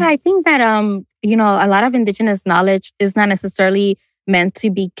to do? Yeah, I think that, you know, a lot of indigenous knowledge is not necessarily meant to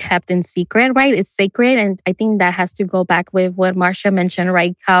be kept in secret, right? It's sacred. And I think that has to go back with what Marcia mentioned,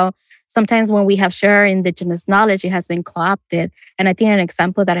 right? How sometimes when we have shared indigenous knowledge, it has been co-opted. And I think an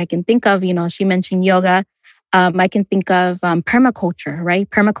example that I can think of, you know, she mentioned yoga. I can think of permaculture, right?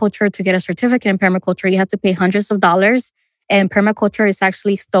 Permaculture, to get a certificate in permaculture, you have to pay hundreds of dollars. And permaculture is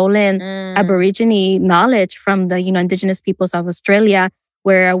actually stolen Aborigine knowledge from the, you know, indigenous peoples of Australia,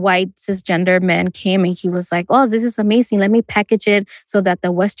 where a white cisgender man came and he was like, oh, this is amazing. Let me package it so that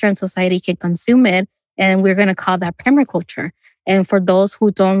the Western society can consume it. And we're going to call that permaculture. And for those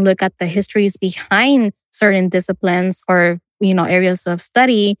who don't look at the histories behind certain disciplines or, you know, areas of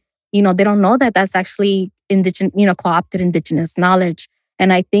study, you know, they don't know that that's actually indigenous, you know, co-opted indigenous knowledge.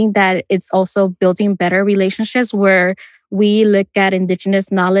 And I think that it's also building better relationships where we look at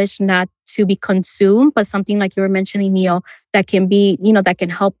indigenous knowledge not to be consumed, but something like you were mentioning, Neil, that can be, you know, that can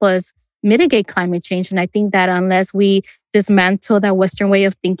help us mitigate climate change. And I think that unless we dismantle that Western way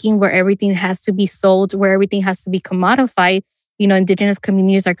of thinking where everything has to be sold, where everything has to be commodified, you know, indigenous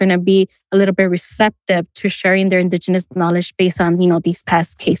communities are going to be a little bit receptive to sharing their indigenous knowledge based on, you know, these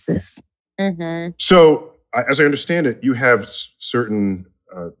past cases. Mm-hmm. So, as I understand it, you have certain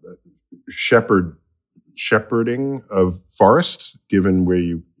shepherding of forests, given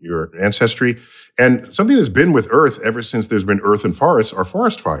where your ancestry, and something that's been with Earth ever since there's been Earth and forests are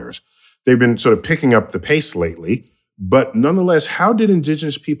forest fires. They've been sort of picking up the pace lately, but nonetheless, how did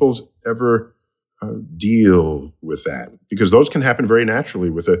indigenous peoples ever deal with that? Because those can happen very naturally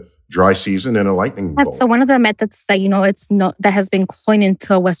with a dry season and a lightning bolt. So one of the methods that, you know, that has been coined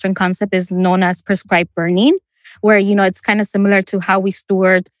into a Western concept is known as prescribed burning, where, you know, it's kind of similar to how we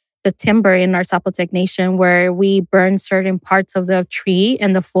steward the timber in our Zapotec Nation, where we burn certain parts of the tree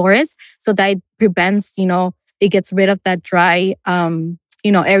and the forest so that it prevents, you know, it gets rid of that dry,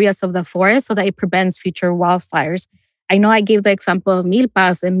 you know, areas of the forest so that it prevents future wildfires. I know I gave the example of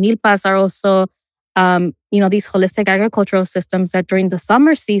milpas, and milpas are also you know, these holistic agricultural systems that during the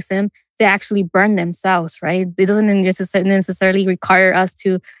summer season, they actually burn themselves, right? It doesn't necessarily require us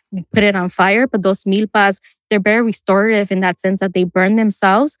to put it on fire, but those milpas, they're very restorative in that sense that they burn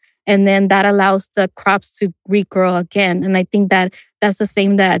themselves. And then that allows the crops to regrow again. And I think that that's the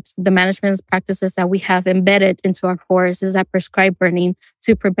same that the management practices that we have embedded into our forests is that prescribed burning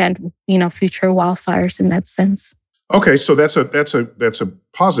to prevent, you know, future wildfires in that sense. Okay, so that's a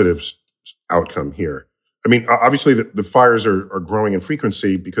positive outcome here. I mean, obviously the fires are growing in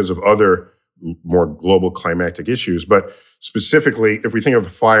frequency because of other more global climatic issues. But specifically, if we think of a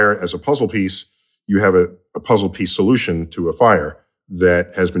fire as a puzzle piece, you have a puzzle piece solution to a fire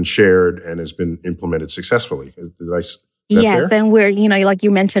that has been shared and has been implemented successfully. Is that yes, fair? And we're, you know, like you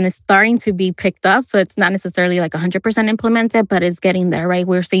mentioned, it's starting to be picked up. So it's not necessarily like 100% implemented, but it's getting there, right?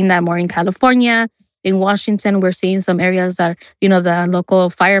 We're seeing that more in California. In Washington, we're seeing some areas that, you know, the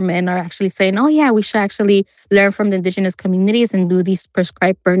local firemen are actually saying, oh, yeah, we should actually learn from the indigenous communities and do these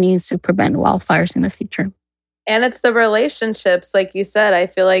prescribed burnings to prevent wildfires in the future. And it's the relationships, like you said. I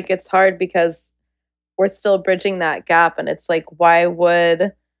feel like it's hard because we're still bridging that gap. And it's like, why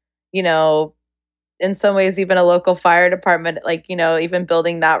would, you know, in some ways, even a local fire department, like, you know, even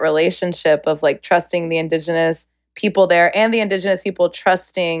building that relationship of like trusting the indigenous people there and the indigenous people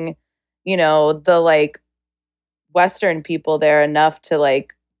trusting, the like Western people there enough to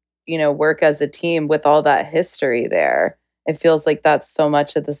like, work as a team with all that history there. It feels like that's so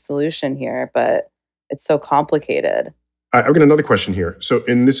much of the solution here, but it's so complicated. I've got another question here. So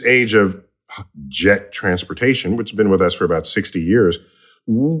in this age of jet transportation, which has been with us for about 60 years,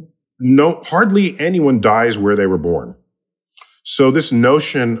 hardly anyone dies where they were born. So this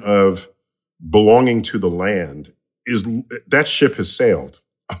notion of belonging to the land that ship has sailed.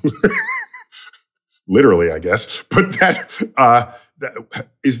 Literally, I guess. But that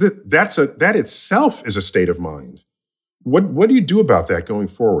itself is a state of mind. What do you do about that going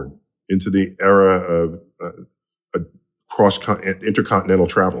forward into the era of intercontinental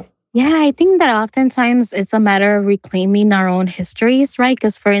travel? Yeah, I think that oftentimes it's a matter of reclaiming our own histories, right?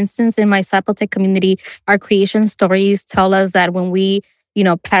 Because for instance, in my Zapotec community, our creation stories tell us that when we,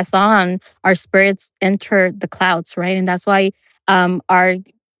 pass on, our spirits enter the clouds, right? And that's why our,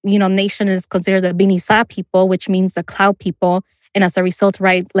 nation is considered the Binisa people, which means the cloud people. And as a result,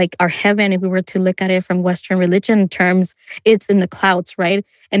 right, like our heaven, if we were to look at it from Western religion terms, it's in the clouds, right?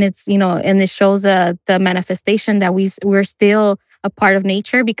 And it's, and it shows the manifestation that we're still a part of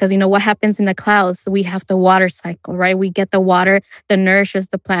nature because, what happens in the clouds? We have the water cycle, right? We get the water that nourishes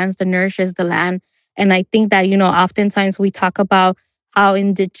the plants, that nourishes the land. And I think that, oftentimes we talk about how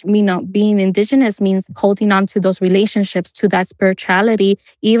being indigenous means holding on to those relationships, to that spirituality,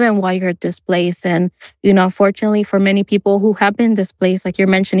 even while you're displaced. And, unfortunately, for many people who have been displaced, like you're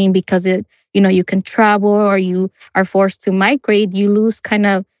mentioning, because you can travel or you are forced to migrate, you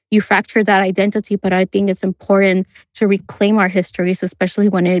fracture that identity. But I think it's important to reclaim our histories, especially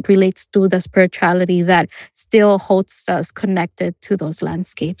when it relates to the spirituality that still holds us connected to those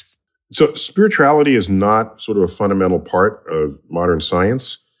landscapes. So spirituality is not sort of a fundamental part of modern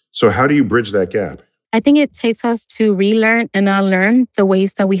science. So how do you bridge that gap? I think it takes us to relearn and unlearn the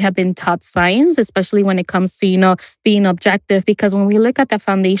ways that we have been taught science, especially when it comes to, being objective. Because when we look at the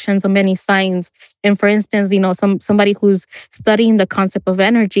foundations of many science, and for instance, somebody who's studying the concept of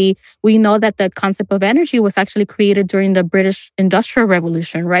energy, we know that the concept of energy was actually created during the British Industrial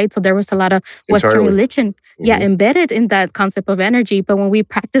Revolution, right? So there was a lot of Western religion, embedded in that concept of energy. But when we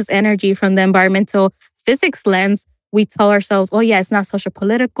practice energy from the environmental physics lens, we tell ourselves, oh yeah, it's not social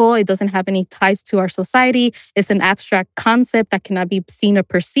political. It doesn't have any ties to our society. It's an abstract concept that cannot be seen or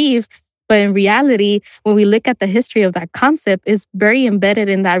perceived. But in reality, when we look at the history of that concept, it's very embedded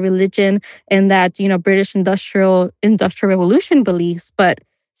in that religion and that, British Industrial Revolution beliefs. But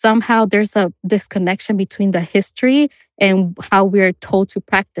somehow there's a disconnection between the history and how we're told to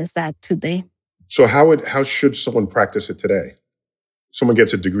practice that today. So how should someone practice it today? Someone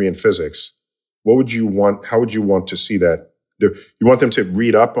gets a degree in physics. What would you want? How would you want to see that? You want them to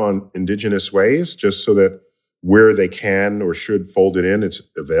read up on indigenous ways just so that where they can or should fold it in, it's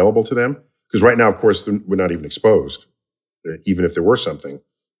available to them? Because right now, of course, we're not even exposed, even if there were something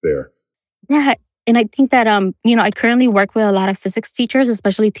there. Yeah. And I think that, I currently work with a lot of physics teachers,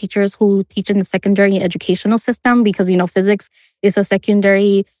 especially teachers who teach in the secondary educational system, because, physics is a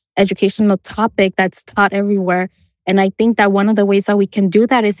secondary educational topic that's taught everywhere. And I think that one of the ways that we can do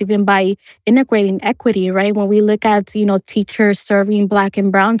that is even by integrating equity, right? When we look at, teachers serving Black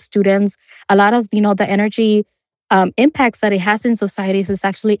and Brown students, a lot of, the energy impacts that it has in societies is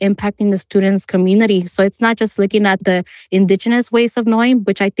actually impacting the students' community. So it's not just looking at the indigenous ways of knowing,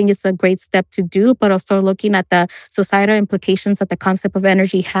 which I think is a great step to do, but also looking at the societal implications that the concept of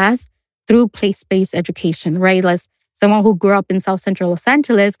energy has through place-based education, right? As someone who grew up in South Central Los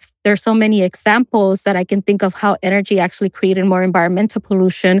Angeles, there are so many examples that I can think of how energy actually created more environmental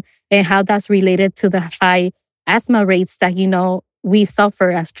pollution and how that's related to the high asthma rates that, we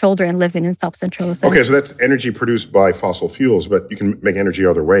suffer as children living in South Central Los Angeles. Okay, so that's energy produced by fossil fuels, but you can make energy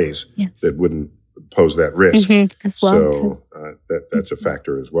other ways that wouldn't pose that risk. As well. So that's a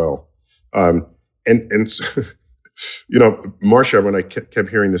factor as well. And Marcia, when I kept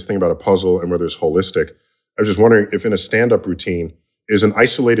hearing this thing about a puzzle and whether it's holistic, I was just wondering if in a stand-up routine, is an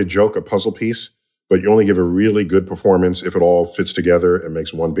isolated joke a puzzle piece, but you only give a really good performance if it all fits together and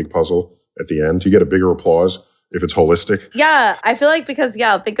makes one big puzzle at the end? You get a bigger applause if it's holistic? Yeah, I feel like because,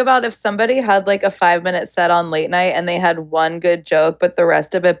 think about if somebody had like a 5-minute set on late night and they had one good joke, but the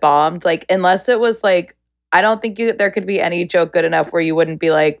rest of it bombed, like unless it was like, I don't think there could be any joke good enough where you wouldn't be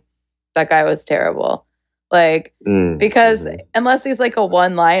like, that guy was terrible. Like, because unless he's like a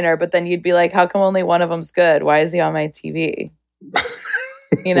one-liner, but then you'd be like, how come only one of them's good? Why is he on my TV?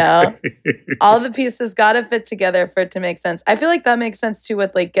 All the pieces got to fit together for it to make sense. I feel like that makes sense too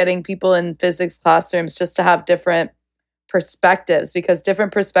with like getting people in physics classrooms just to have different perspectives, because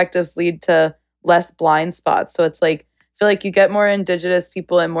different perspectives lead to less blind spots. So it's like, I feel like you get more Indigenous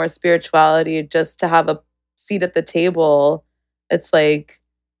people and more spirituality just to have a seat at the table. It's like,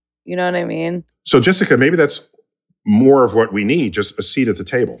 you know what I mean? So Jessica, maybe that's more of what we need, just a seat at the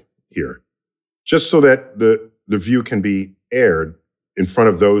table here, just so that the view can be aired in front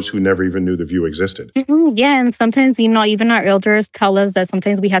of those who never even knew the view existed. Mm-hmm. Yeah, and sometimes, even our elders tell us that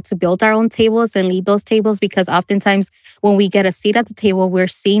sometimes we have to build our own tables and lead those tables, because oftentimes when we get a seat at the table, we're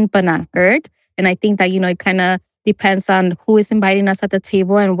seen but not heard. And I think that, it kind of depends on who is inviting us at the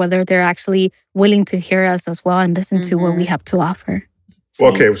table and whether they're actually willing to hear us as well and listen to what we have to offer.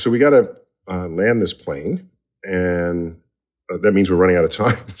 Okay, so we got to land this plane, and that means we're running out of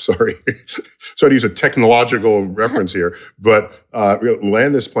time. Sorry. Sorry to use a technological reference here, but we're going to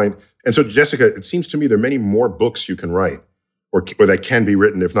land this plane. And so, Jessica, it seems to me there are many more books you can write, or that can be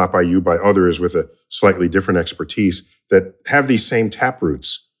written, if not by you, by others with a slightly different expertise that have these same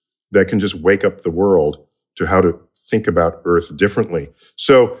taproots that can just wake up the world to how to think about Earth differently.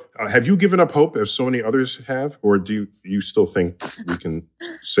 So have you given up hope, as so many others have, or do you still think we can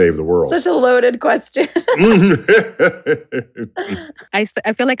save the world? Such a loaded question. I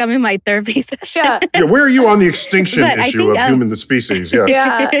feel like I'm in my therapy session. Yeah, where are you on the extinction issue of human species?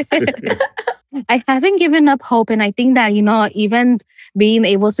 Yeah. I haven't given up hope. And I think that, even being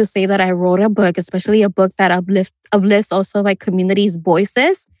able to say that I wrote a book, especially a book that uplifts also my community's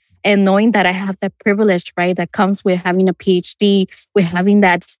voices, and knowing that I have that privilege, right, that comes with having a PhD, with having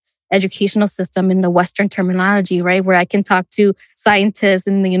that educational system in the Western terminology, right, where I can talk to scientists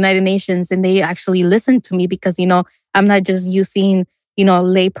in the United Nations and they actually listen to me because, I'm not just using,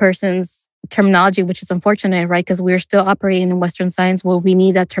 layperson's terminology, which is unfortunate, right, because we're still operating in Western science where we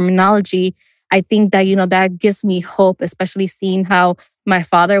need that terminology. I think that, that gives me hope, especially seeing how my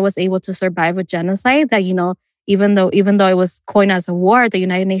father was able to survive a genocide, that, even though it was coined as a war, the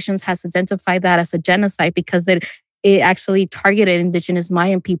United Nations has identified that as a genocide because it actually targeted Indigenous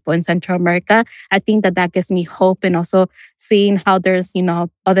Mayan people in Central America. I think that gives me hope, and also seeing how there's,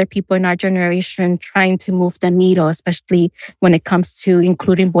 other people in our generation trying to move the needle, especially when it comes to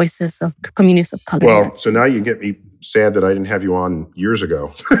including voices of communities of color. Well, so now you get me sad that I didn't have you on years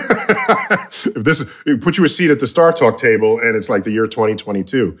ago. It put you a seat at the Star Talk table, and it's like the year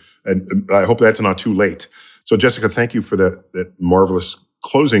 2022. And I hope that's not too late. So, Jessica, thank you for that marvelous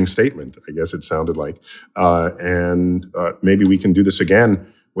closing statement, I guess it sounded like. And maybe we can do this again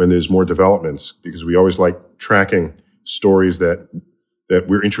when there's more developments, because we always like tracking stories that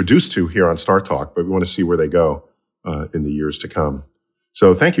we're introduced to here on Star Talk, but we want to see where they go in the years to come.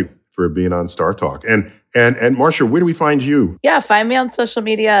 So thank you for being on Star Talk. And Marcia, where do we find you? Yeah, find me on social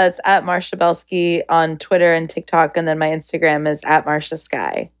media. It's at Marcia Belsky on Twitter and TikTok. And then my Instagram is at Marcia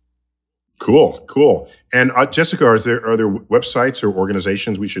Sky. Cool. And Jessica, are there websites or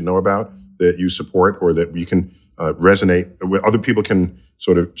organizations we should know about that you support, or that we can resonate with? Other people can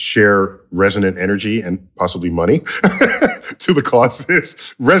sort of share resonant energy and possibly money to the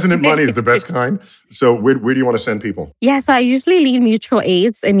causes. Resonant money is the best kind. So where do you want to send people? Yeah, so I usually lead mutual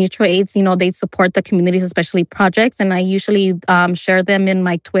aids, and mutual aids, they support the communities, especially projects. And I usually share them in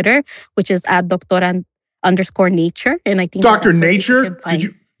my Twitter, which is at Doctora_Nature. And I think Dr. Nature? Did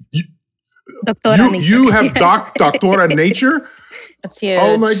you? Doctora Nature. You have Doctora Nature? That's huge.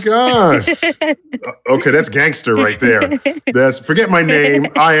 Oh my gosh. Okay, that's gangster right there. Forget my name.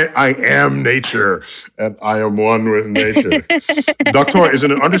 I am nature, and I am one with nature. Doctora, is it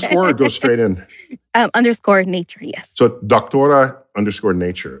an underscore or go straight in? _Nature, yes. So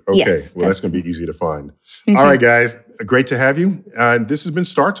Doctora_Nature. Okay, yes, well, that's going to be easy to find. All right, guys, great to have you. This has been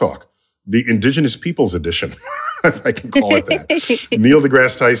Star Talk, the Indigenous Peoples Edition, if I can call it that. Neil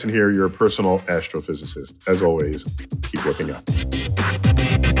deGrasse Tyson here, your personal astrophysicist. As always, keep looking up.